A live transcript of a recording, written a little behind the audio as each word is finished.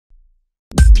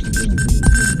Hey,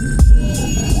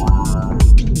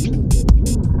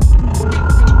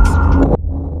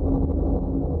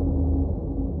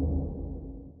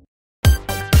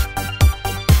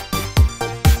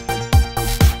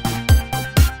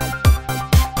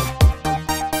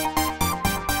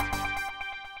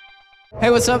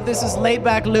 what's up? This is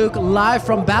Laidback Luke, live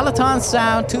from Balaton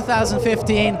Sound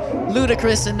 2015.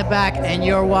 Ludacris in the back, and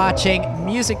you're watching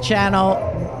Music Channel,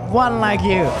 One Like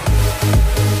You.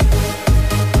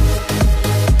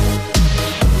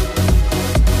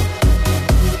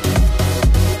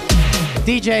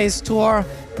 DJs tour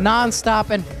non-stop,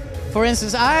 and for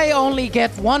instance, I only get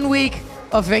 1 week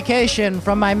of vacation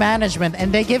from my management,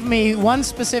 and they give me one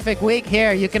specific week.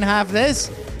 Here, you can have this.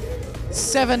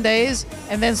 7 days,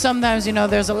 and then sometimes, you know,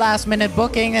 there's a last-minute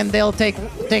booking and they'll take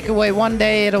away 1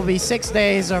 day. It'll be 6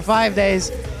 days or 5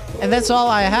 days, and that's all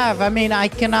I have. I mean, I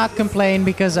cannot complain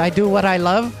because I do what I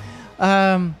love,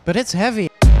 but it's heavy.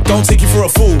 Don't take you for a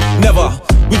fool, never.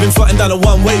 We've been floating down a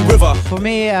one-way river. For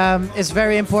me, it's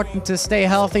very important to stay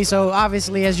healthy, so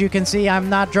obviously, as you can see, I'm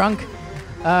not drunk.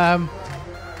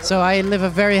 So I live a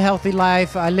very healthy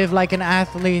life. I live like an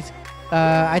athlete.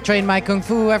 I train my Kung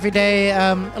Fu every day.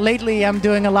 Lately, I'm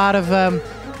doing a lot of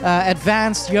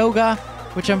advanced yoga,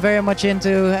 which I'm very much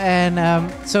into, and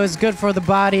so it's good for the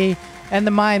body and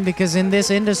the mind, because in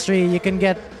this industry, you can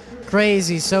get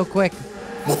crazy so quick.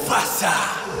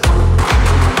 Mufasa.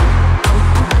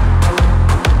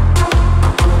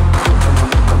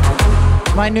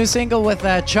 My new single with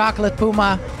Chocolate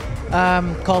Puma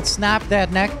called Snap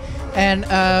That Neck. And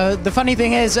the funny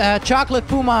thing is, Chocolate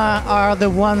Puma are the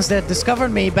ones that discovered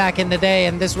me back in the day,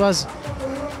 and this was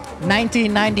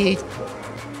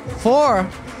 1994.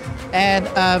 And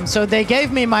so they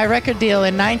gave me my record deal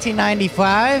in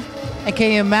 1995. And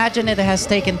can you imagine, it has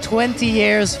taken 20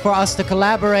 years for us to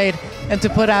collaborate and to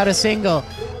put out a single.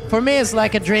 For me, it's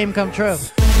like a dream come true.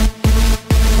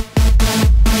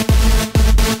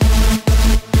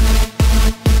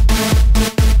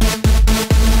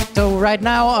 Right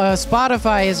now,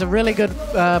 Spotify is a really good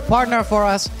partner for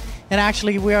us, and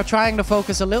actually we are trying to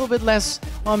focus a little bit less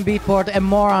on Beatport and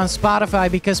more on Spotify,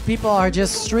 because people are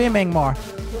just streaming more.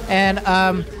 And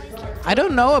I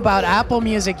don't know about Apple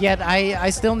Music yet.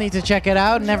 I still need to check it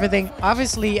out and everything.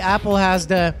 Obviously, Apple has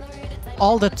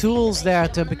all the tools there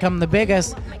to become the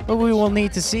biggest, but we will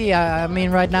need to see. I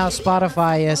mean, right now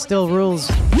Spotify still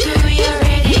rules.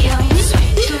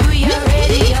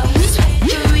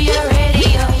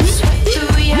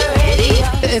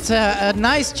 It's a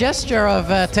nice gesture of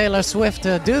Taylor Swift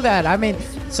to do that. I mean,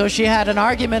 so she had an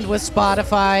argument with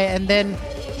Spotify, and then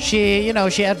she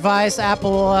advised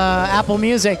Apple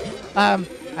Music.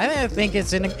 I think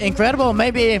it's incredible.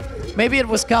 Maybe it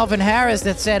was Calvin Harris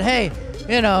that said, "Hey,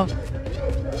 you know,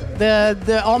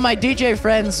 all my DJ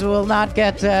friends will not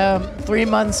get 3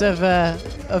 months of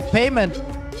payment.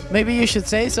 Maybe you should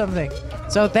say something."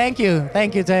 So thank you,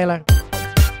 Taylor.